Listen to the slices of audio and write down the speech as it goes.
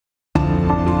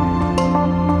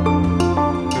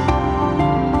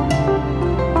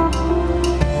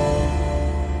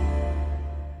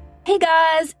Hey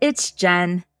guys, it's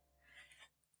Jen.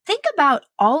 Think about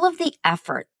all of the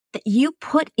effort that you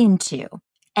put into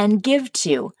and give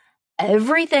to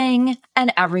everything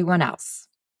and everyone else,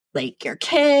 like your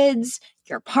kids,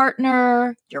 your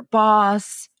partner, your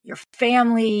boss, your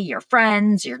family, your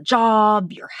friends, your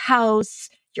job, your house,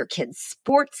 your kids'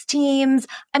 sports teams.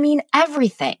 I mean,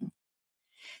 everything.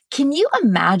 Can you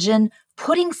imagine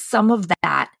putting some of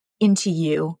that into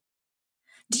you?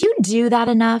 Do you do that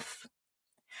enough?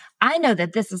 I know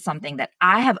that this is something that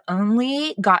I have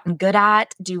only gotten good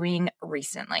at doing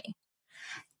recently.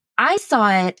 I saw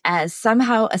it as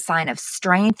somehow a sign of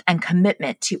strength and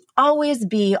commitment to always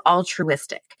be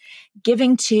altruistic,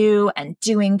 giving to and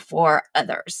doing for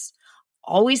others,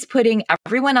 always putting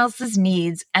everyone else's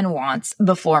needs and wants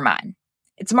before mine.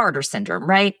 It's martyr syndrome,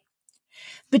 right?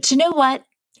 But you know what?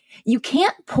 You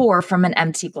can't pour from an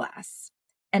empty glass.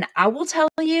 And I will tell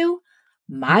you,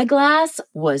 my glass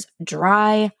was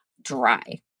dry.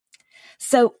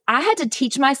 So I had to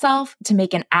teach myself to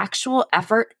make an actual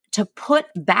effort to put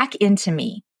back into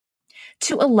me,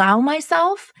 to allow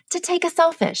myself to take a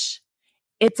selfish.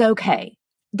 It's okay.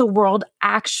 The world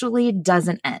actually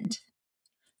doesn't end.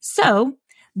 So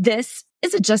this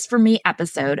is a Just For Me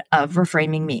episode of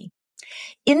Reframing Me.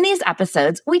 In these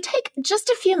episodes, we take just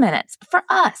a few minutes for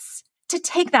us to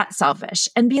take that selfish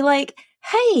and be like,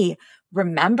 hey,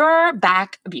 remember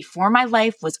back before my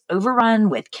life was overrun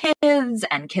with kids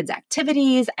and kids'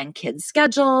 activities and kids'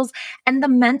 schedules and the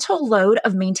mental load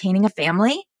of maintaining a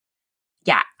family?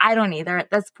 Yeah, I don't either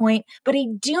at this point, but I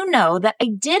do know that I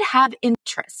did have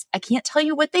interests. I can't tell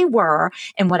you what they were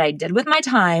and what I did with my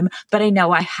time, but I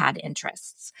know I had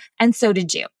interests. And so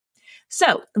did you.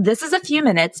 So this is a few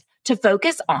minutes to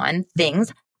focus on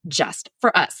things just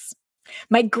for us.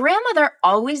 My grandmother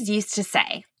always used to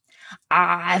say,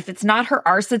 if it's not her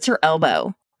arse, it's her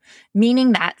elbow,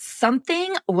 meaning that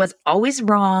something was always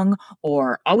wrong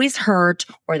or always hurt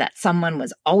or that someone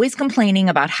was always complaining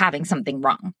about having something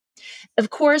wrong. Of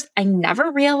course, I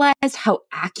never realized how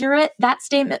accurate that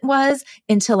statement was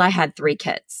until I had 3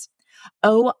 kids.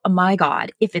 Oh my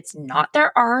God, if it's not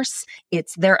their arse,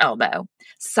 it's their elbow.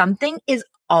 Something is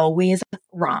always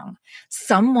wrong.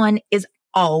 Someone is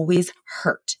always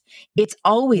hurt. It's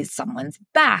always someone's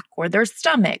back or their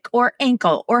stomach or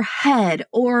ankle or head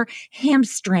or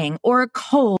hamstring or a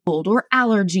cold or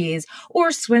allergies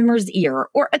or swimmer's ear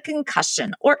or a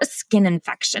concussion or a skin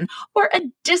infection or a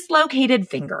dislocated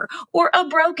finger or a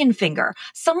broken finger.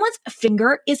 Someone's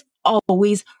finger is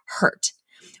always hurt.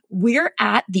 We're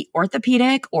at the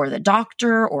orthopedic or the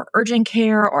doctor or urgent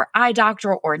care or eye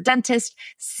doctor or dentist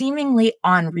seemingly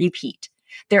on repeat.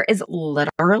 There is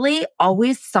literally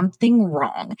always something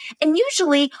wrong, and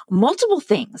usually multiple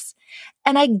things.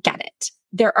 And I get it.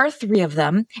 There are 3 of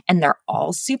them, and they're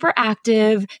all super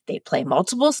active. They play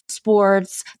multiple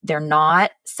sports. They're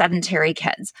not sedentary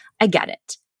kids. I get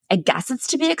it. I guess it's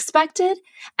to be expected.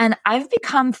 And I've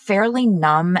become fairly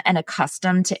numb and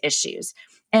accustomed to issues.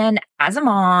 And as a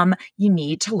mom, you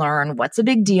need to learn what's a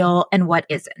big deal and what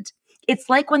isn't. It's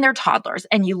like when they're toddlers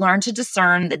and you learn to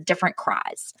discern the different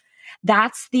cries.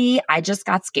 That's the I just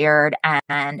got scared,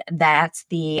 and that's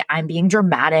the I'm being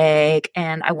dramatic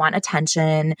and I want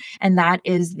attention. And that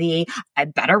is the I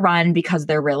better run because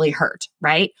they're really hurt,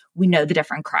 right? We know the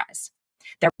different cries.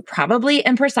 They're probably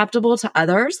imperceptible to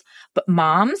others, but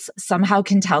moms somehow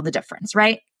can tell the difference,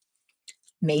 right?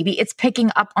 Maybe it's picking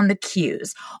up on the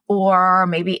cues, or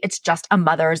maybe it's just a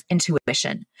mother's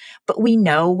intuition. But we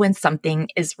know when something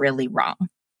is really wrong.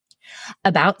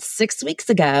 About 6 weeks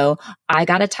ago, I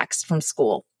got a text from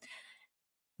school.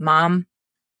 Mom,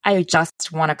 I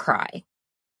just want to cry.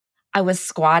 I was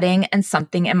squatting and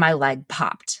something in my leg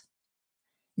popped.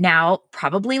 Now,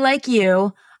 probably like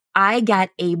you, I get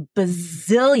a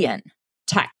bazillion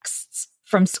texts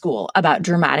from school about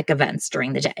dramatic events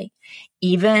during the day,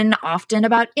 even often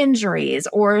about injuries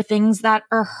or things that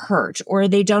are hurt or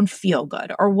they don't feel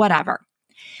good or whatever.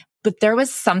 But there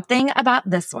was something about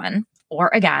this one, or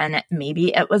again,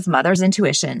 maybe it was mother's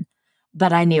intuition,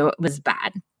 but I knew it was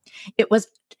bad. It was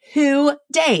 2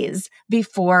 days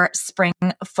before spring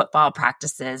football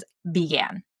practices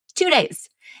began. 2 days.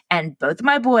 And both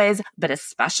my boys, but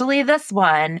especially this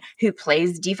one who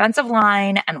plays defensive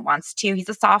line and he's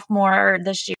a sophomore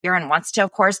this year and wants to,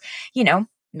 of course,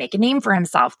 make a name for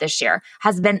himself this year,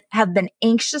 have been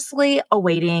anxiously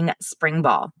awaiting spring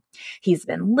ball. He's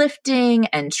been lifting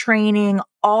and training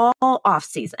all off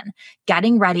season,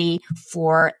 getting ready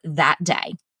for that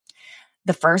day.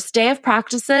 The first day of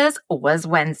practices was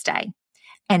Wednesday,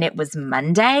 and it was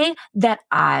Monday that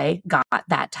I got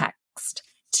that text.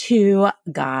 2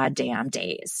 goddamn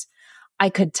days. I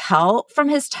could tell from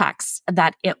his texts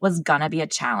that it was gonna be a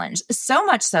challenge, so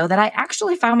much so that I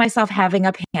actually found myself having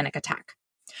a panic attack.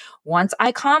 Once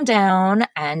I calmed down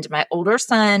and my older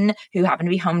son, who happened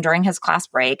to be home during his class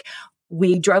break,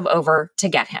 we drove over to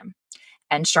get him.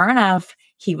 And sure enough,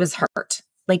 he was hurt,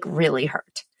 like really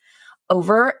hurt.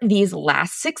 Over these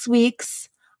last 6 weeks,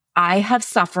 I have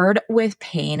suffered with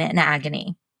pain and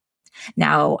agony.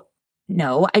 Now,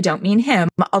 no, I don't mean him,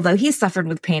 although he suffered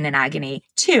with pain and agony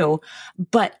too,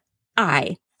 but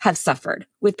I have suffered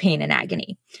with pain and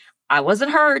agony. I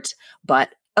wasn't hurt,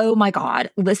 but oh my God,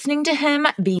 listening to him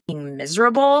being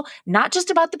miserable, not just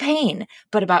about the pain,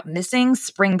 but about missing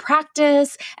spring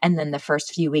practice and then the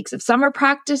first few weeks of summer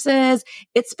practices,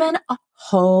 it's been a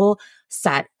whole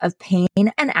set of pain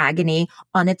and agony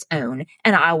on its own.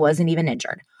 And I wasn't even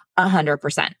injured,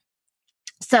 100%.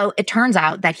 So it turns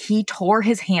out that he tore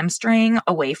his hamstring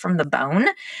away from the bone.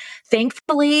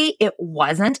 Thankfully, it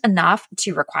wasn't enough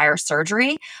to require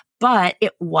surgery, but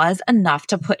it was enough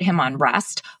to put him on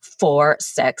rest for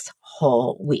 6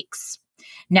 whole weeks.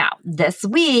 Now, this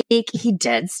week, he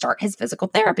did start his physical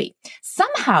therapy.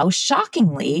 Somehow,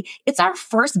 shockingly, it's our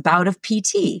first bout of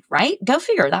PT, right? Go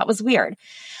figure. That was weird.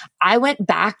 I went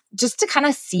back just to kind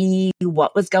of see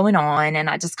what was going on, and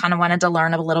I just kind of wanted to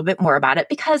learn a little bit more about it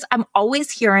because I'm always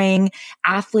hearing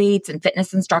athletes and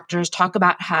fitness instructors talk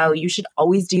about how you should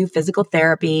always do physical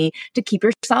therapy to keep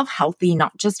yourself healthy,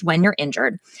 not just when you're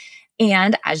injured.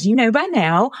 And as you know by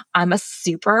now, I'm a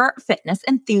super fitness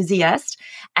enthusiast.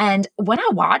 And when I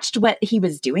watched what he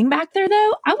was doing back there,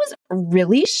 though, I was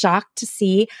really shocked to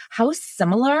see how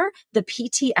similar the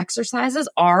PT exercises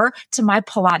are to my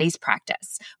Pilates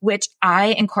practice, which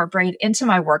I incorporate into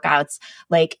my workouts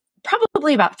like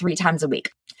probably about 3 times a week.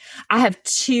 I have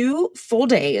 2 full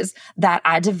days that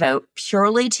I devote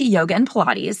purely to yoga and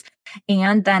Pilates.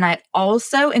 And then I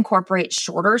also incorporate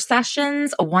shorter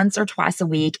sessions once or twice a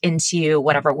week into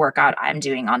whatever workout I'm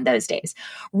doing on those days.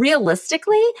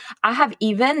 Realistically, I have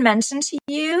even mentioned to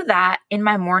you that in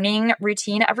my morning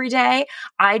routine every day,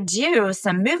 I do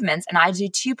some movements and I do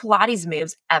 2 Pilates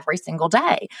moves every single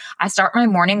day. I start my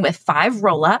morning with 5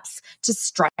 roll-ups to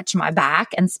stretch my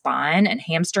back and spine and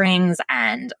hamstrings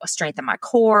and strengthen my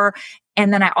core.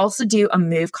 And then I also do a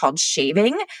move called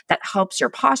shaving that helps your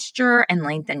posture and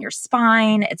lengthen your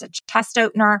spine. It's a chest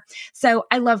opener. So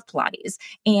I love Pilates.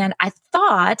 And I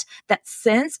thought that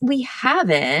since we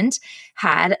haven't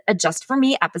had a Just For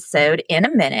Me episode in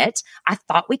a minute, I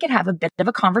thought we could have a bit of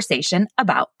a conversation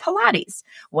about Pilates,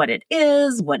 what it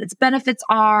is, what its benefits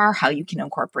are, how you can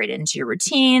incorporate it into your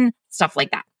routine, stuff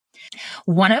like that.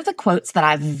 One of the quotes that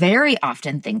I very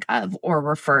often think of or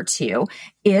refer to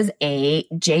is a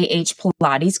J.H.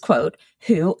 Pilates quote,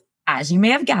 who, as you may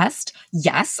have guessed,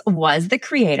 yes, was the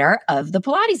creator of the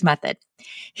Pilates method.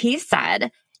 He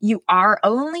said, "You are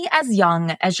only as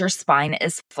young as your spine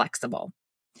is flexible."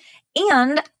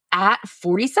 And at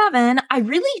 47, I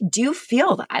really do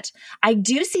feel that. I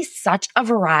do see such a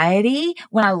variety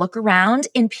when I look around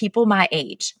in people my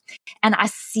age. And I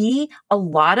see a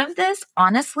lot of this,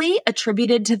 honestly,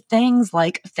 attributed to things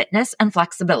like fitness and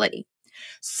flexibility.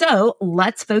 So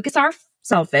let's focus our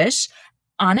selfish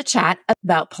on a chat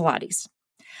about Pilates.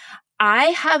 I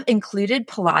have included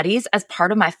Pilates as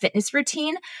part of my fitness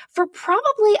routine for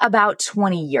probably about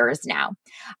 20 years now.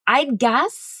 I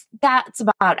guess that's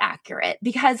about accurate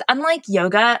because unlike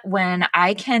yoga, when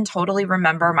I can totally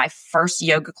remember my first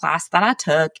yoga class that I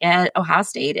took at Ohio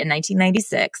State in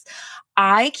 1996,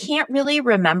 I can't really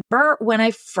remember when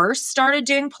I first started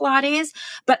doing Pilates,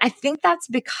 but I think that's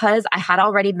because I had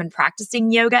already been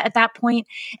practicing yoga at that point.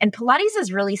 And Pilates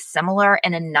is really similar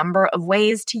in a number of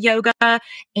ways to yoga,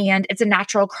 and it's a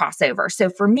natural crossover. So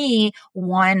for me,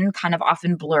 one kind of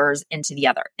often blurs into the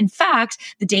other. In fact,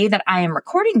 the day that I am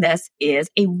recording this is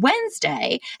a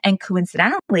Wednesday, and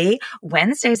coincidentally,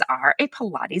 Wednesdays are a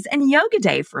Pilates and yoga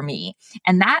day for me.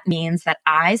 And that means that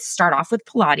I start off with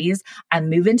Pilates, I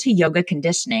move into yoga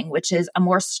conditioning, which is a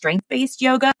more strength-based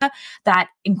yoga that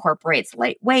incorporates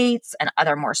light weights and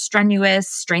other more strenuous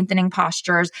strengthening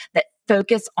postures that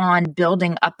focus on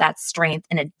building up that strength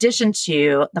in addition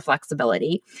to the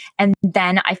flexibility. And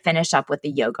then I finish up with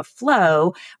the yoga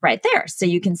flow right there. So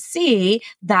you can see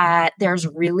that there's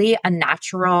really a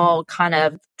natural kind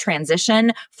of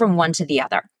transition from one to the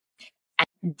other. At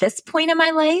this point in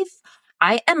my life,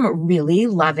 I am really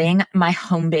loving my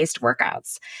home-based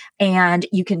workouts, and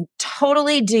you can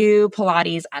totally do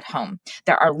Pilates at home.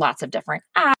 There are lots of different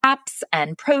apps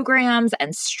and programs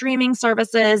and streaming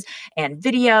services and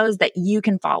videos that you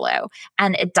can follow.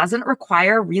 And it doesn't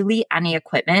require really any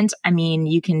equipment. I mean,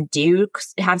 you can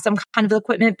have some kind of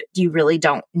equipment, but you really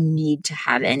don't need to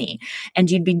have any. And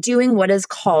you'd be doing what is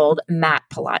called mat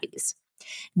Pilates.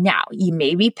 Now, you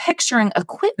may be picturing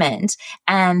equipment,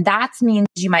 and that means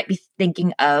you might be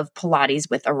thinking of Pilates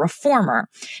with a reformer.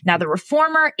 Now, the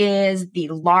reformer is the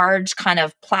large kind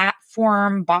of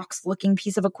platform box-looking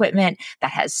piece of equipment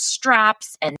that has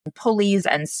straps and pulleys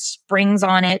and springs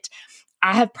on it.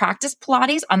 I have practiced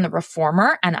Pilates on the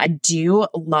reformer, and I do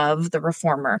love the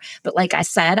reformer. But like I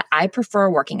said, I prefer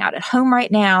working out at home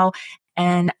right now.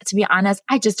 And to be honest,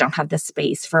 I just don't have the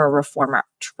space for a reformer.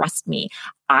 Trust me,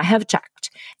 I have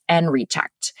checked and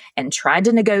rechecked and tried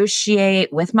to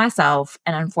negotiate with myself.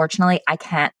 And unfortunately, I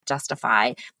can't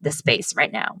justify the space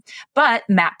right now. But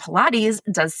mat Pilates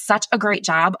does such a great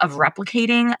job of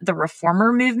replicating the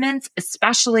reformer movements,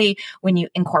 especially when you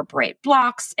incorporate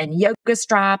blocks and yoga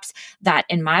straps, that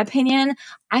in my opinion,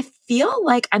 I feel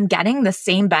like I'm getting the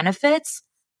same benefits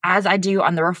as I do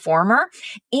on the reformer.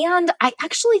 And I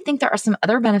actually think there are some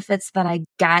other benefits that I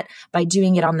get by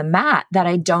doing it on the mat that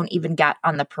I don't even get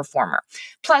on the performer.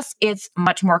 Plus, it's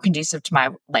much more conducive to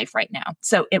my life right now.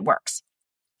 So it works.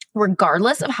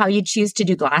 Regardless of how you choose to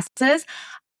do classes,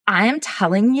 I am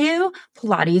telling you,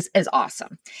 Pilates is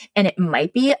awesome. And it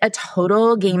might be a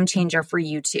total game changer for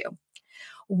you too.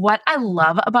 What I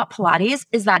love about Pilates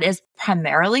is that it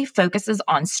primarily focuses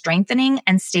on strengthening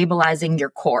and stabilizing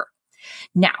your core.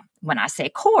 Now, when I say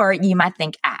core, you might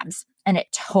think abs, and it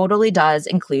totally does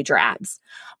include your abs.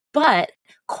 But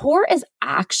core is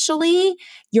actually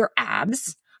your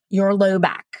abs, your low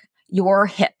back, your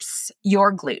hips,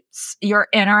 your glutes, your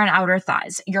inner and outer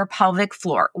thighs, your pelvic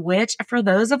floor, which for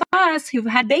those of us who've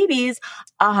had babies,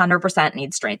 100%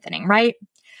 needs strengthening, right?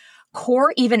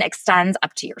 Core even extends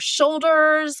up to your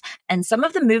shoulders, and some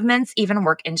of the movements even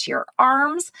work into your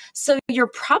arms. So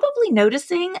you're probably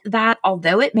noticing that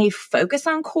although it may focus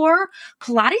on core,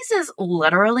 Pilates is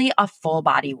literally a full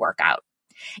body workout.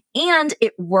 And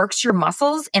it works your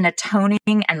muscles in a toning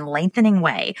and lengthening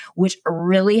way, which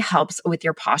really helps with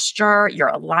your posture, your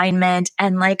alignment,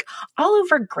 and like all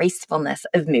over gracefulness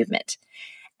of movement.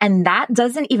 And that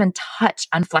doesn't even touch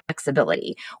on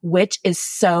flexibility, which is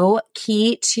so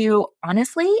key to,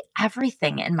 honestly,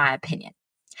 everything in my opinion.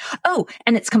 Oh,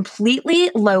 and it's completely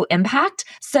low impact,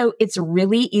 so it's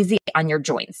really easy on your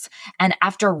joints. And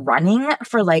after running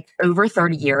for like over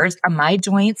 30 years, my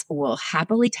joints will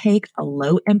happily take a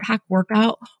low impact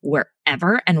workout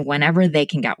wherever and whenever they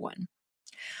can get one.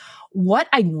 What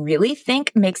I really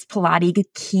think makes Pilates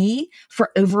key for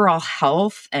overall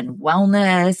health and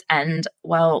wellness and,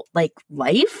 well, like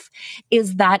life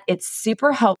is that it's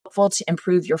super helpful to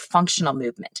improve your functional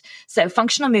movement. So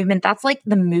functional movement, that's like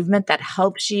the movement that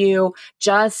helps you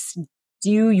just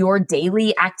do your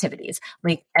daily activities,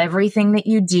 like everything that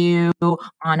you do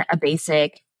on a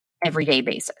basic everyday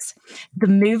basis. The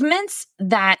movements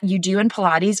that you do in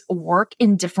Pilates work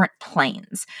in different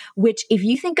planes, which if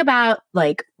you think about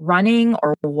like running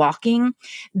or walking,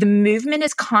 the movement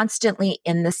is constantly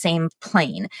in the same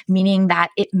plane, meaning that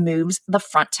it moves the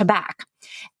front to back.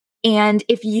 And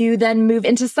if you then move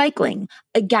into cycling,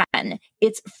 again,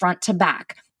 it's front to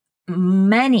back.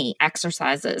 Many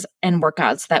exercises and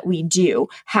workouts that we do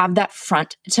have that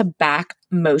front to back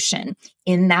motion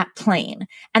in that plane.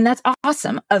 And that's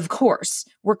awesome. Of course,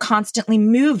 we're constantly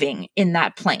moving in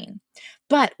that plane.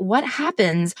 But what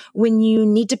happens when you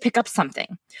need to pick up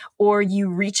something, or you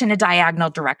reach in a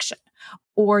diagonal direction,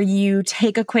 or you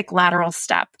take a quick lateral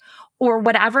step, or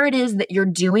whatever it is that you're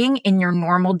doing in your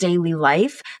normal daily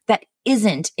life that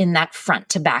isn't in that front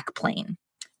to back plane?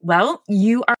 Well,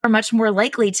 you are much more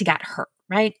likely to get hurt,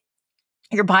 right?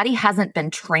 Your body hasn't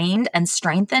been trained and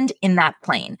strengthened in that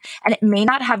plane, and it may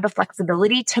not have the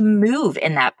flexibility to move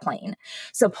in that plane.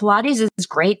 So Pilates is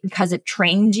great because it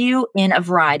trains you in a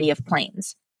variety of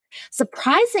planes.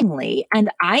 Surprisingly,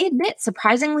 and I admit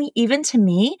surprisingly even to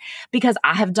me, because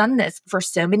I have done this for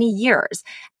so many years,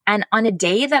 and on a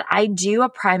day that I do a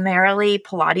primarily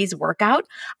Pilates workout,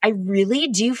 I really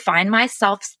do find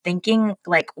myself thinking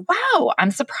like, wow,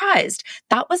 I'm surprised.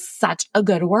 That was such a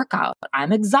good workout.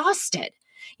 I'm exhausted.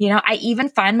 You know, I even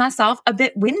find myself a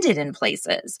bit winded in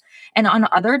places. And on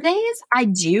other days, I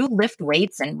do lift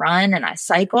weights and run and I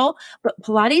cycle, but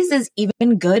Pilates is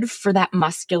even good for that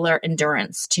muscular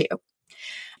endurance too.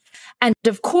 And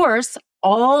of course,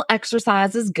 all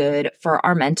exercise is good for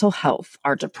our mental health,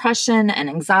 our depression and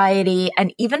anxiety,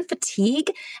 and even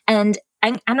fatigue. And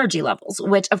and energy levels,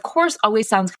 which of course always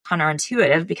sounds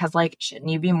counterintuitive because like, shouldn't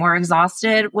you be more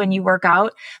exhausted when you work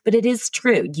out? But it is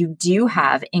true. You do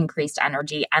have increased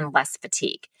energy and less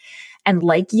fatigue. And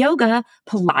like yoga,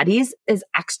 Pilates is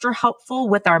extra helpful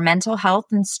with our mental health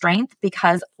and strength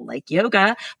because like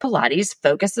yoga, Pilates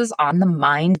focuses on the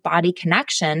mind-body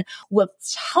connection, which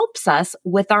helps us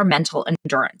with our mental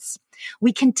endurance.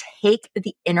 We can take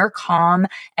the inner calm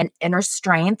and inner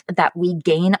strength that we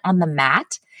gain on the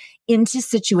mat into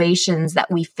situations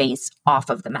that we face off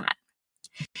of the mat.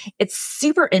 It's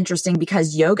super interesting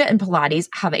because yoga and Pilates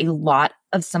have a lot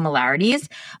of similarities,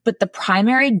 but the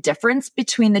primary difference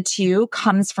between the two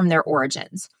comes from their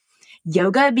origins.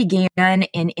 Yoga began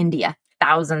in India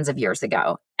thousands of years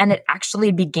ago, and it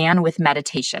actually began with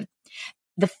meditation.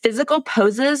 The physical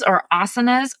poses or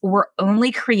asanas were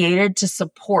only created to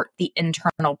support the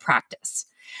internal practice.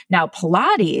 Now,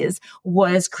 Pilates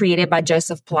was created by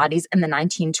Joseph Pilates in the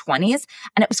 1920s,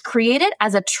 and it was created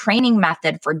as a training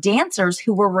method for dancers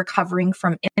who were recovering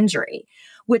from injury,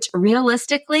 which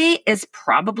realistically is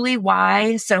probably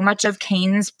why so much of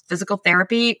Kane's physical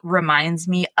therapy reminds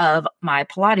me of my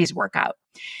Pilates workout.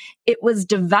 It was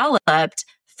developed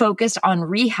focused on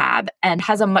rehab and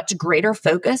has a much greater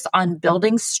focus on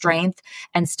building strength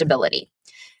and stability.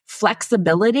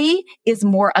 Flexibility is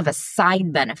more of a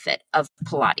side benefit of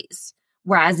Pilates,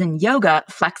 whereas in yoga,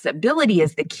 flexibility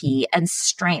is the key and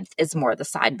strength is more the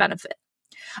side benefit.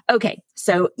 Okay,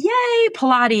 so yay,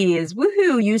 Pilates.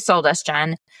 Woohoo, you sold us,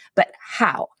 Jen. But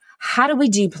how? How do we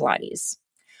do Pilates?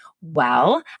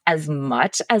 Well, as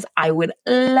much as I would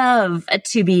love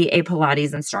to be a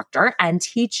Pilates instructor and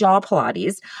teach y'all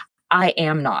Pilates, I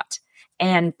am not.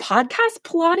 And podcast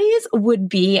Pilates would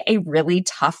be a really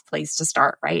tough place to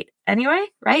start, right? Anyway,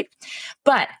 right?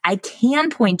 But I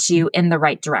can point you in the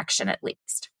right direction at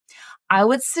least. I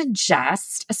would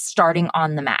suggest starting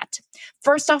on the mat.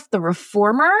 First off, the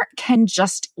reformer can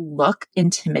just look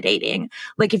intimidating.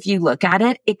 Like if you look at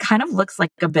it, it kind of looks like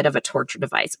a bit of a torture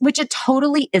device, which it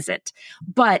totally isn't,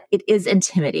 but it is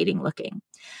intimidating looking.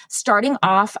 Starting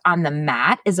off on the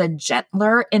mat is a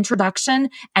gentler introduction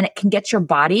and it can get your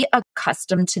body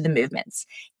accustomed to the movements,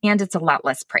 and it's a lot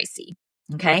less pricey.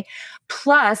 Okay.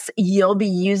 Plus, you'll be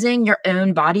using your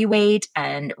own body weight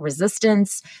and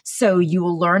resistance. So you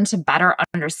will learn to better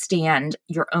understand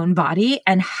your own body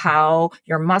and how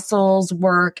your muscles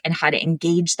work and how to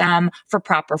engage them for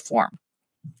proper form.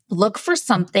 Look for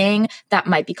something that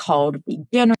might be called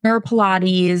beginner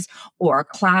Pilates or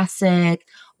classic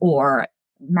or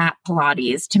mat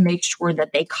Pilates to make sure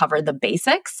that they cover the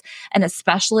basics, and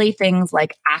especially things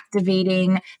like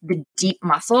activating the deep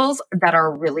muscles that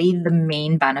are really the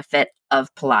main benefit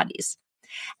of Pilates.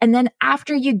 And then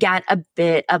after you get a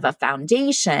bit of a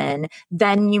foundation,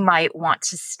 then you might want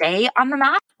to stay on the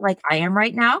mat like I am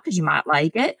right now because you might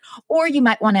like it, or you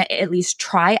might want to at least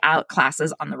try out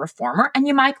classes on the reformer and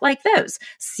you might like those.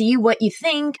 See what you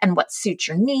think and what suits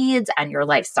your needs and your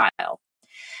lifestyle.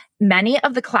 Many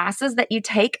of the classes that you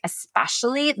take,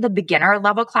 especially the beginner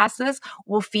level classes,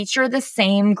 will feature the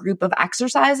same group of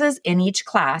exercises in each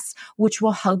class, which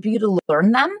will help you to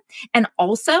learn them. And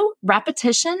also,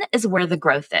 repetition is where the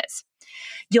growth is.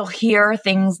 You'll hear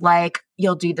things like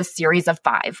you'll do the series of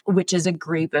 5, which is a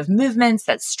group of movements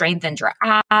that strengthen your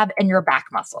ab and your back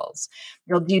muscles.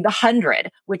 You'll do the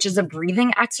 100, which is a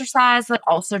breathing exercise that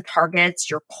also targets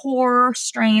your core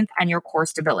strength and your core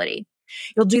stability.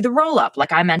 You'll do the roll up,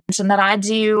 like I mentioned that I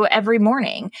do every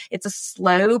morning. It's a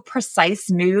slow,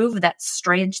 precise move that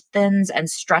strengthens and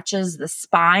stretches the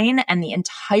spine and the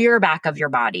entire back of your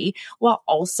body while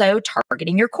also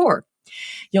targeting your core.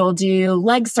 You'll do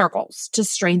leg circles to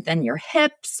strengthen your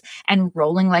hips and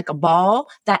rolling like a ball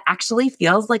that actually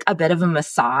feels like a bit of a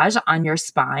massage on your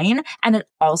spine, and it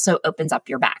also opens up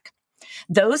your back.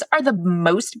 Those are the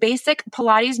most basic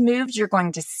Pilates moves you're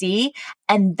going to see.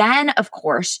 And then, of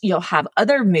course, you'll have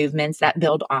other movements that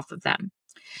build off of them.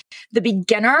 The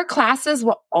beginner classes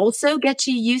will also get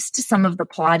you used to some of the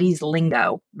Pilates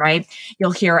lingo, right?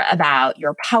 You'll hear about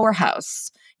your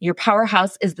powerhouse. Your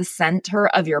powerhouse is the center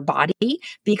of your body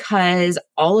because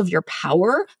all of your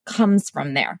power comes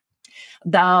from there.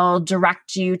 They'll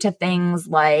direct you to things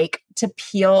like to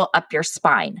peel up your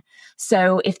spine.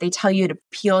 So if they tell you to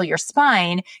peel your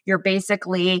spine, you're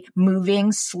basically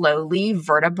moving slowly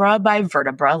vertebra by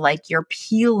vertebra, like you're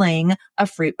peeling a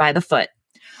fruit by the foot.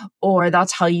 Or they'll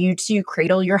tell you to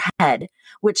cradle your head,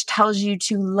 which tells you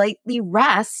to lightly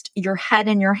rest your head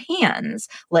in your hands,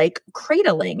 like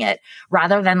cradling it,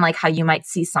 rather than like how you might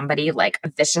see somebody like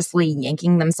viciously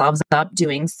yanking themselves up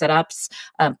doing sit-ups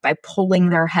by pulling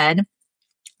their head.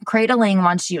 Cradling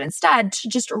wants you instead to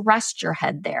just rest your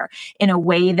head there in a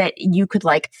way that you could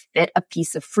fit a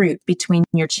piece of fruit between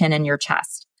your chin and your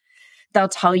chest. They'll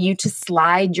tell you to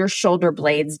slide your shoulder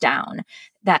blades down.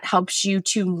 That helps you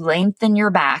to lengthen your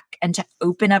back and to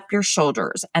open up your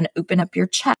shoulders and open up your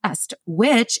chest,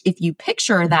 which, if you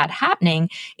picture that happening,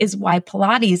 is why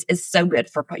Pilates is so good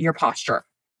for your posture.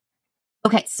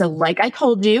 Okay, so like I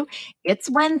told you, it's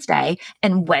Wednesday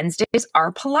and Wednesdays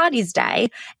are Pilates day.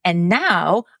 And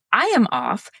now I am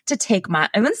off to take my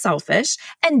own selfish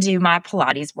and do my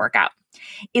Pilates workout.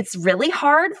 It's really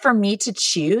hard for me to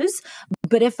choose,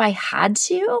 but if I had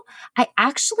to, I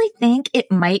actually think it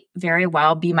might very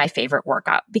well be my favorite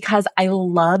workout because I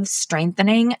love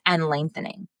strengthening and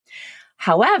lengthening.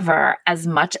 However, as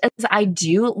much as I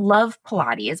do love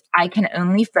Pilates, I can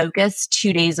only focus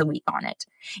 2 days a week on it.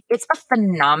 It's a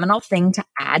phenomenal thing to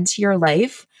add to your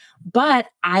life, but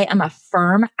I am a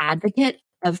firm advocate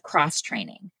of cross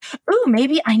training. Ooh,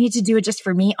 maybe I need to do it just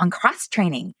for me on cross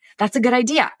training. That's a good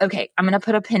idea. Okay, I'm going to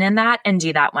put a pin in that and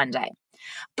do that one day.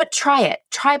 But try it.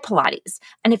 Try Pilates.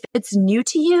 And if it's new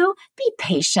to you, be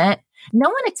patient. No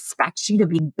one expects you to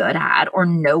be good at or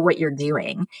know what you're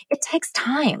doing. It takes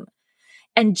time.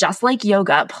 And just like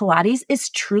yoga, Pilates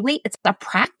is it's a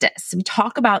practice. We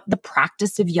talk about the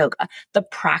practice of yoga, the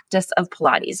practice of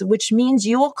Pilates, which means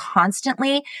you will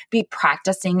constantly be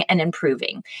practicing and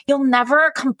improving. You'll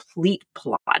never complete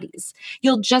Pilates.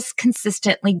 You'll just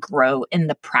consistently grow in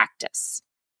the practice.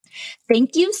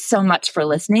 Thank you so much for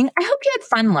listening. I hope you had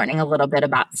fun learning a little bit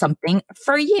about something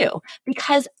for you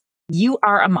because you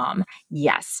are a mom.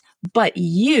 Yes, but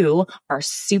you are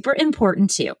super important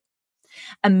too.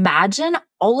 Imagine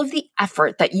all of the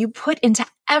effort that you put into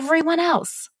everyone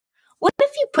else. What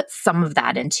if you put some of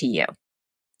that into you?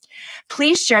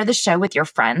 Please share the show with your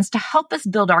friends to help us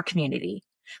build our community.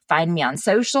 Find me on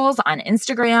socials, on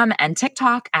Instagram and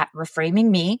TikTok at Reframing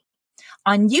Me.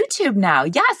 On YouTube now,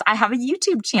 yes, I have a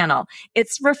YouTube channel.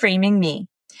 It's Reframing Me.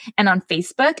 And on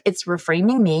Facebook, it's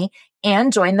Reframing Me.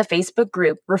 And join the Facebook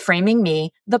group, Reframing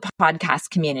Me, the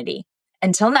podcast community.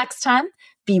 Until next time,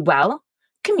 be well,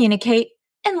 communicate,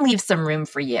 and leave some room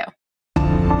for you.